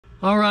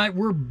All right,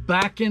 we're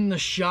back in the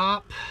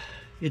shop.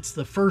 It's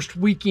the first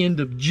weekend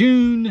of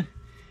June,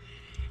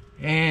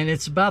 and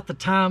it's about the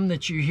time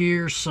that you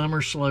hear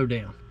summer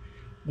slowdown.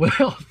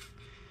 Well,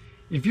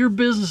 if your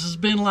business has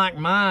been like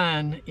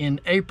mine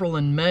in April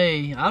and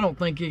May, I don't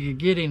think it could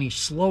get any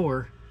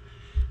slower.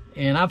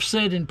 And I've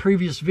said in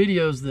previous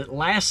videos that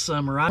last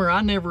summer,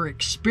 I never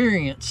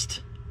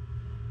experienced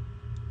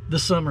the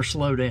summer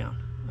slowdown.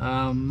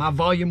 My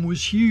volume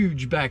was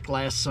huge back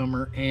last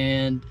summer,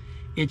 and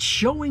it's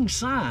showing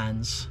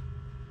signs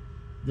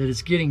that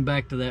it's getting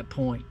back to that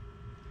point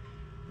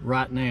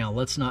right now.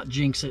 Let's not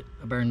jinx it.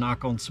 I better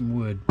knock on some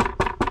wood.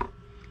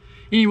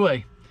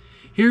 Anyway,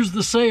 here's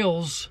the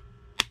sales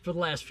for the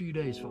last few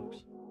days,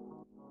 folks.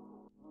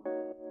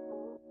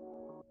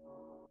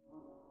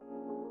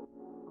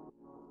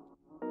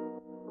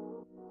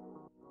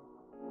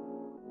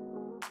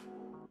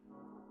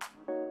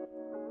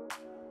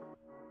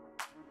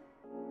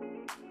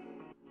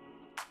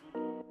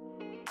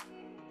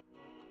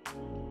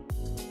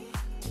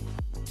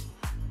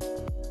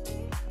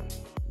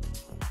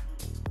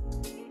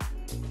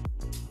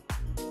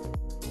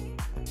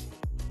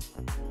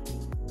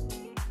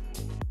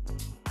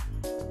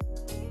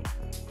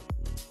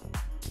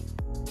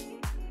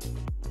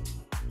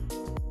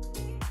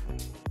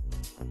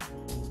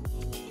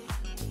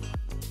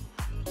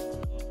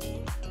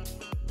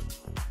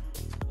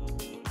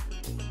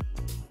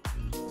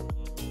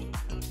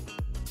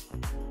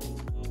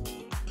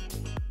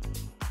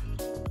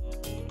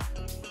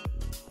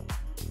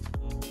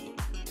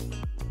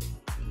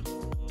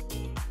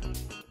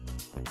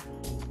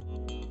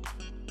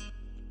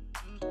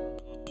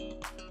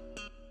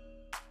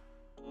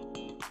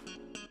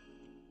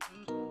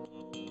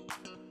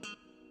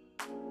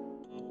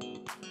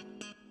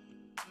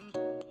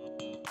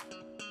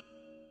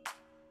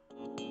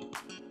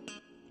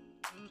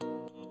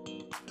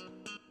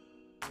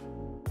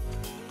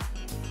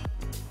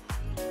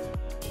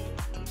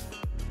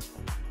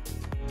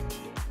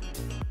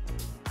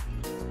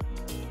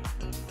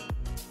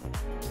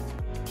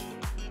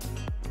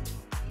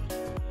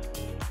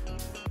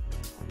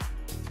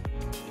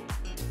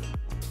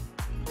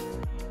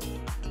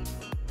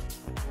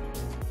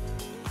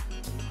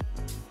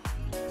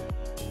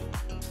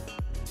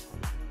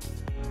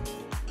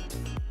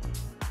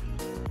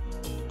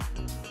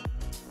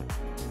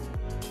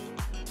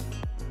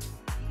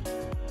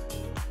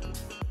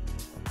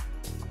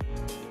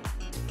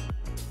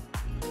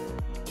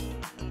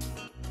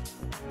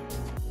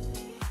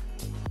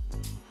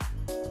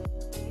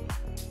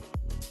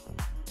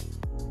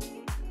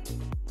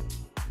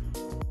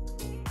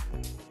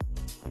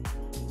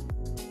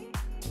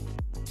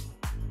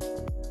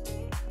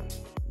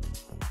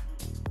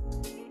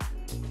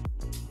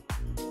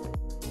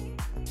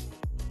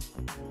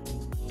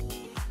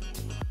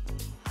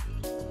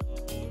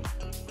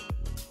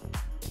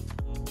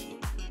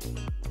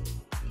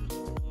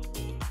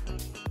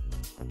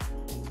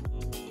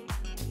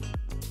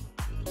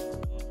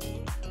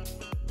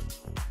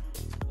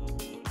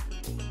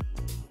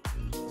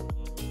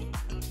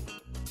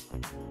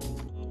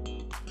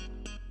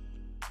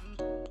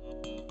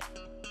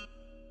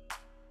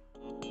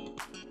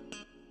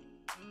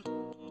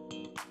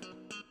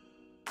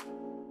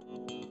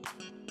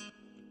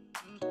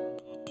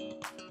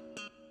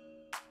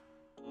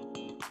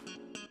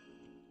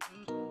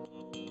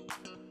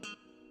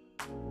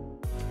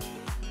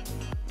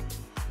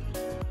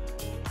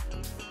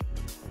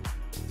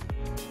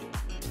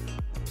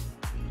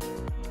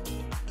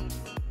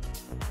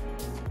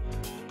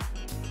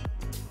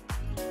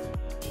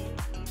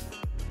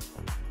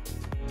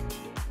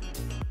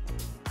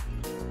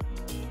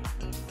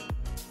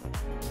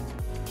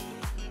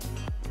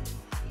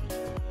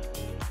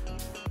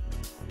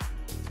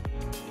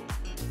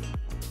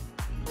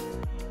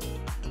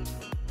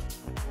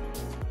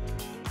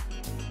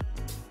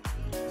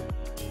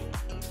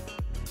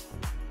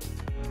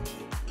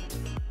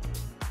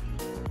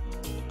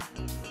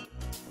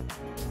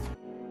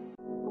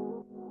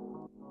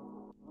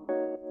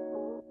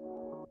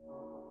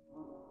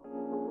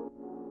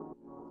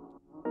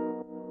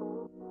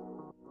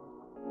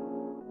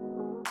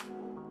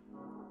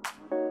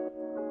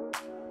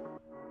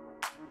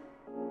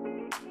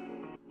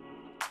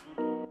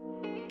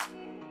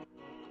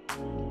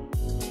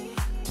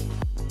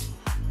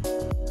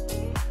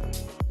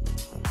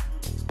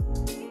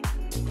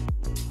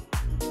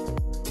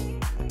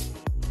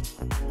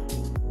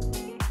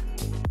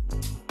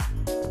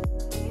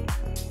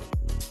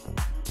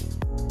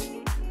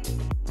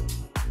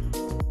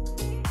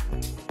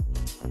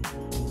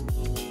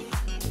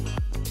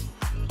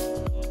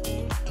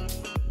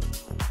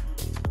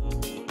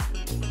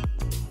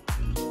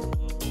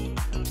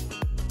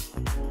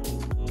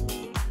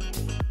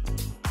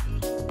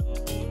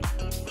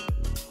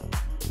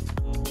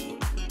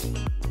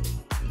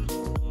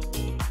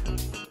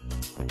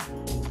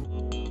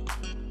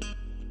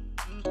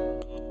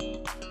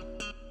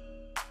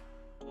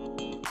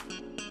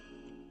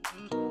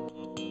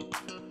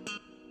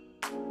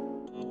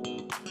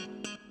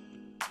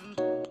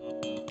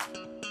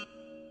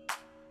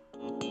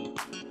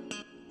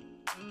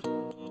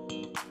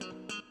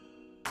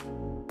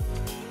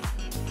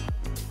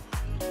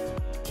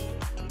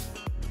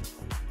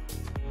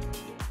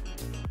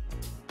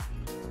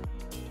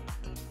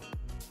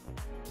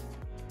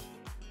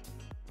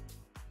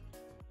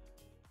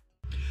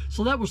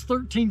 So that was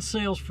 13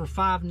 sales for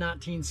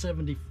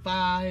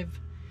 $519.75.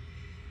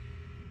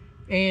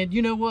 And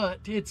you know what?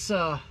 It's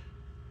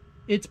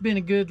been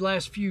a good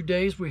last few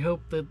days. We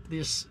hope that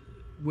this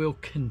will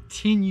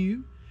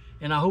continue.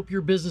 And I hope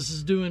your business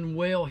is doing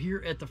well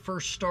here at the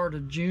first start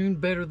of June,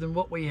 better than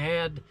what we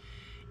had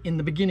in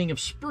the beginning of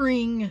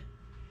spring.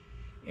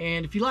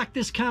 And if you like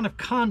this kind of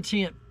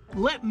content,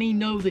 let me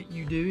know that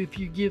you do if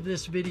you give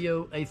this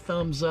video a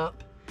thumbs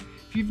up.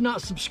 If you've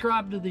not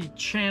subscribed to the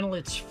channel,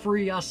 it's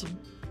free. I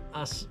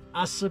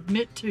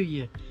submit to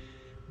you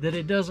that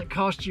it doesn't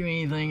cost you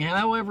anything.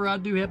 However, I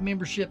do have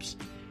memberships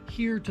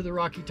here to the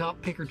Rocky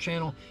Top Picker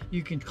channel.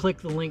 You can click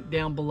the link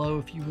down below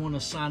if you want to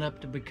sign up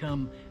to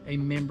become a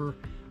member.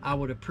 I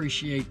would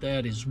appreciate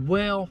that as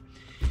well.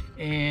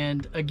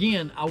 And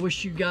again, I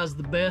wish you guys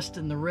the best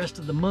in the rest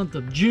of the month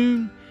of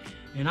June.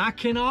 And I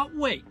cannot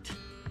wait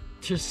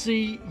to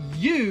see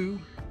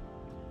you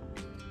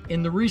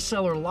in the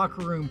Reseller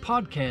Locker Room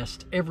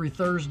podcast every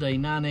Thursday,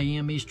 9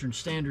 a.m. Eastern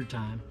Standard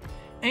Time.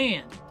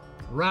 And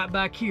right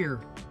back here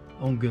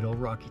on good old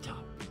Rocky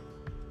Top.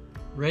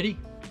 Ready?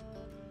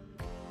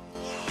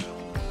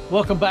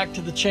 Welcome back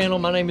to the channel.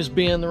 My name is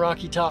Ben, the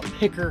Rocky Top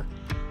Picker.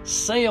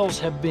 Sales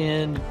have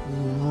been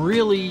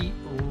really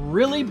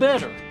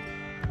better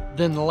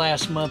than the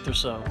last month or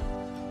so.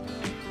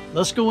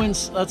 Let's go in.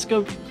 Let's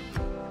go.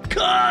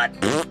 Cut!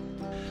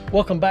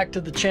 Welcome back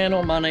to the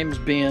channel. My name is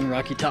Ben,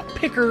 Rocky Top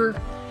Picker.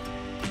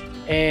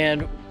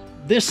 And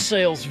this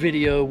sales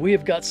video, we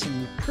have got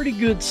some pretty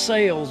good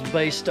sales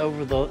based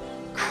over the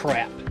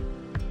crap.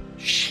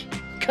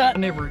 Cut. I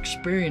never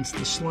experienced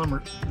the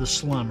slummer.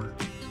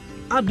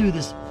 I do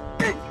this